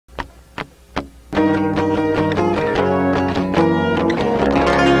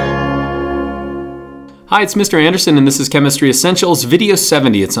Hi, it's Mr. Andersen, and this is Chemistry Essentials, video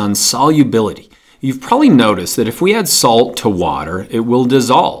 70. It's on solubility. You've probably noticed that if we add salt to water, it will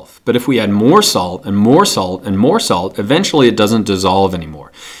dissolve. But if we add more salt and more salt and more salt, eventually it doesn't dissolve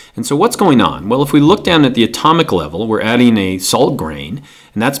anymore. And so what's going on? Well, if we look down at the atomic level, we're adding a salt grain,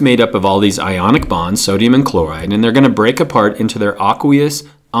 and that's made up of all these ionic bonds, sodium and chloride, and they're going to break apart into their aqueous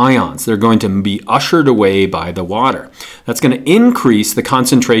ions. They're going to be ushered away by the water. That's going to increase the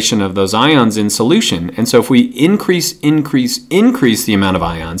concentration of those ions in solution. And so if we increase the amount of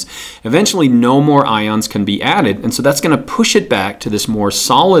ions, eventually no more ions can be added. And so that's going to push it back to this more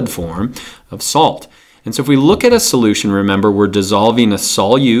solid form of salt. And so if we look at a solution, remember, we're dissolving a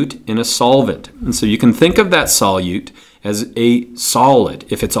solute in a solvent. And so you can think of that solute as a solid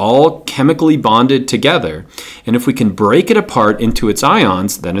if it's all chemically bonded together. And if we can break it apart into its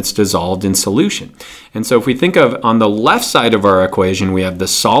ions, then it's dissolved in solution. And so if we think of on the left side of our equation, we have the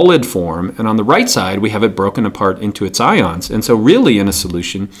solid form, and on the right side, we have it broken apart into its ions. And so really in a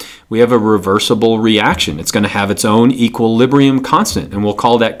solution, we have a reversible reaction. It's going to have its own equilibrium constant, and we'll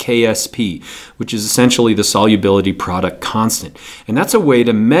call that KSP, which is essentially the solubility product constant. And that's a way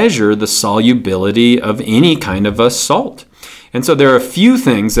to measure the solubility of any kind of a salt. And so there are a few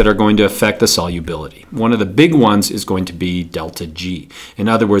things that are going to affect the solubility. One of the big ones is going to be delta G. In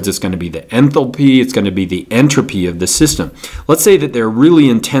other words, it's going to be the enthalpy, it's going to be the entropy of the system. Let's say that there are really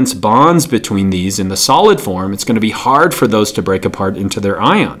intense bonds between these in the solid form. It's going to be hard for those to break apart into their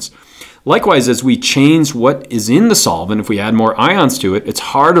ions. Likewise, as we change what is in the solvent, if we add more ions to it, it's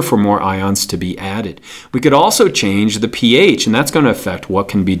harder for more ions to be added. We could also change the pH, and that's going to affect what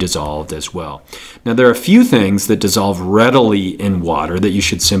can be dissolved as well. Now, there are a few things that dissolve readily in water that you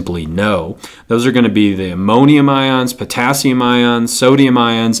should simply know. Those are going to be the ammonium ions, potassium ions, sodium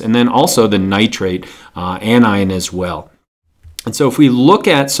ions, and then also the nitrate anion as well. And so if we look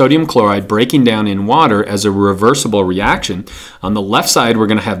at sodium chloride breaking down in water as a reversible reaction, on the left side we're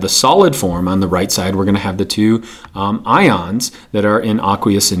going to have the solid form, on the right side we're going to have the two ions that are in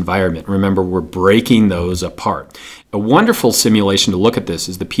aqueous environment. Remember, we're breaking those apart. A wonderful simulation to look at this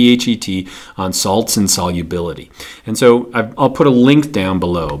is the PHET on salts and solubility. And so I'll put a link down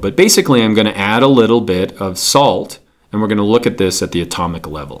below, but basically I'm going to add a little bit of salt, and we're going to look at this at the atomic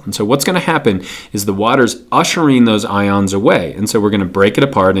level. And so what's going to happen is the water's ushering those ions away. And so we're going to break it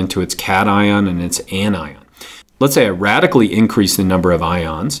apart into its cation and its anion. Let's say I radically increase the number of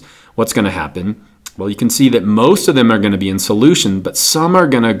ions. What's going to happen? Well, you can see that most of them are going to be in solution, but some are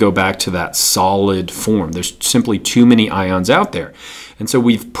going to go back to that solid form. There's simply too many ions out there. And so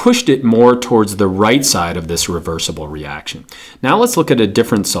we've pushed it more towards the right side of this reversible reaction. Now let's look at a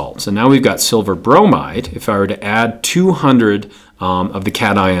different salt. So now we've got silver bromide. If I were to add 200 of the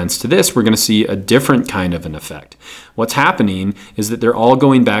cations to this, we're going to see a different kind of an effect. What's happening is that they're all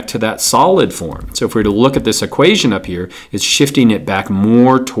going back to that solid form. So if we were to look at this equation up here, it's shifting it back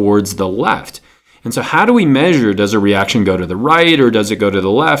more towards the left. And so how do we measure, does a reaction go to the right or does it go to the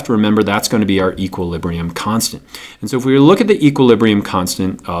left? Remember, that's going to be our equilibrium constant. And so if we look at the equilibrium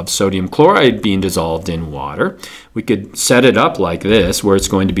constant of sodium chloride being dissolved in water, we could set it up like this, where it's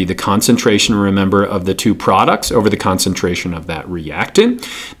going to be the concentration, remember, of the two products over the concentration of that reactant.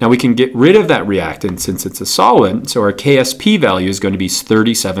 Now we can get rid of that reactant since it's a solid, so our KSP value is going to be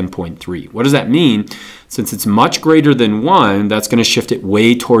 37.3. What does that mean? Since it's much greater than 1, that's going to shift it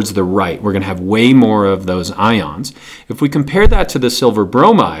way towards the right. We're going to have way more of those ions. If we compare that to the silver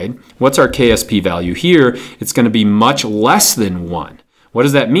bromide, what's our KSP value here? It's going to be much less than 1. What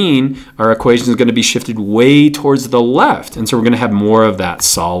does that mean? Our equation is going to be shifted way towards the left, and so we're going to have more of that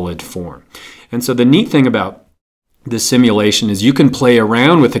solid form. And so the neat thing about this simulation is you can play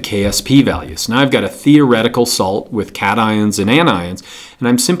around with the KSP values. Now I've got a theoretical salt with cations and anions, and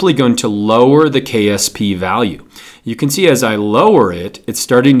I'm simply going to lower the KSP value. You can see as I lower it, it's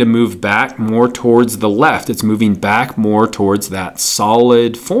starting to move back more towards the left. It's moving back more towards that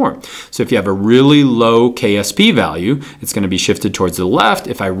solid form. So if you have a really low KSP value, it's going to be shifted towards the left.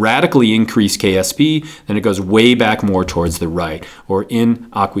 If I radically increase KSP, then it goes way back more towards the right, or in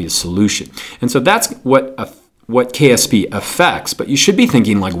aqueous solution. And so that's what KSP affects, but you should be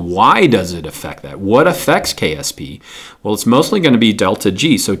thinking, like, why does it affect that? What affects KSP? Well, it's mostly going to be delta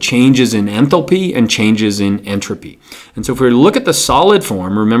G, so changes in enthalpy and changes in entropy. And so if we were to look at the solid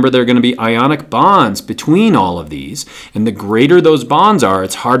form, remember there are going to be ionic bonds between all of these, and the greater those bonds are,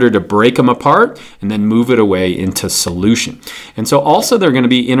 it's harder to break them apart and then move it away into solution. And so also there are going to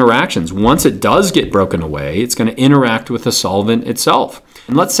be interactions. Once it does get broken away, it's going to interact with the solvent itself.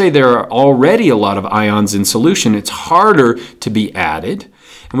 And let's say there are already a lot of ions in solution, it's harder to be added.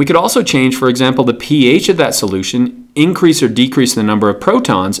 And we could also change, for example, the pH of that solution, increase or decrease the number of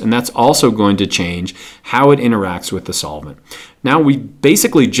protons, and that's also going to change how it interacts with the solvent. Now, we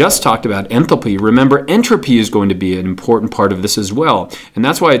basically just talked about enthalpy. Remember, entropy is going to be an important part of this as well, and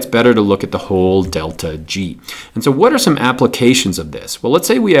that's why it's better to look at the whole delta G. And so what are some applications of this? Well, let's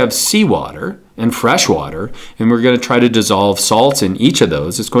say we have seawater and fresh water, and we're going to try to dissolve salts in each of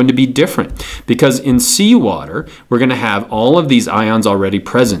those. It's going to be different because in seawater, we're going to have all of these ions already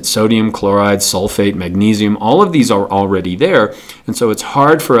present. Sodium, chloride, sulfate, magnesium, all of these are already there, and so it's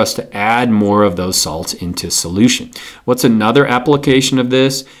hard for us to add more of those salts into solution. What's another application of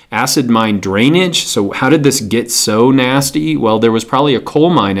this? Acid mine drainage. So how did this get so nasty? Well, there was probably a coal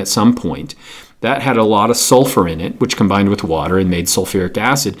mine at some point that had a lot of sulfur in it, which combined with water and made sulfuric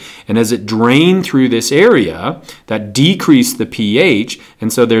acid. And as it drained through this area, that decreased the pH,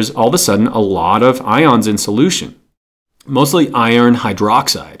 and so there's all of a sudden a lot of ions in solution, mostly iron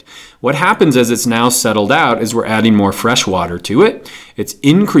hydroxide. What happens as it's now settled out is we're adding more fresh water to it. It's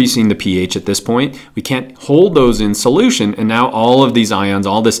increasing the pH at this point. We can't hold those in solution, and now all of these ions,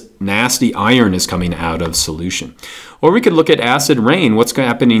 all this nasty iron is coming out of solution. Or we could look at acid rain. What's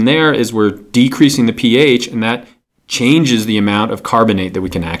happening there is we're decreasing the pH, and that changes the amount of carbonate that we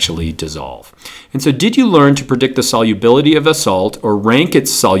can actually dissolve. And so did you learn to predict the solubility of a salt or rank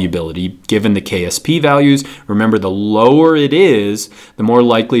its solubility given the KSP values? Remember, the lower it is, the more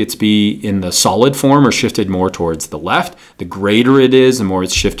likely it's be in the solid form or shifted more towards the left. The greater it is, the more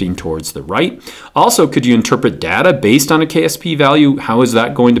it's shifting towards the right. Also, could you interpret data based on a KSP value? How is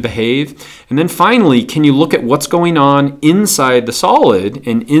that going to behave? And then finally, can you look at what's going on inside the solid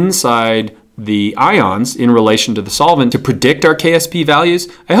and inside the ions in relation to the solvent to predict our KSP values?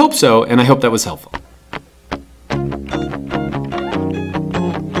 I hope so, and I hope that was helpful.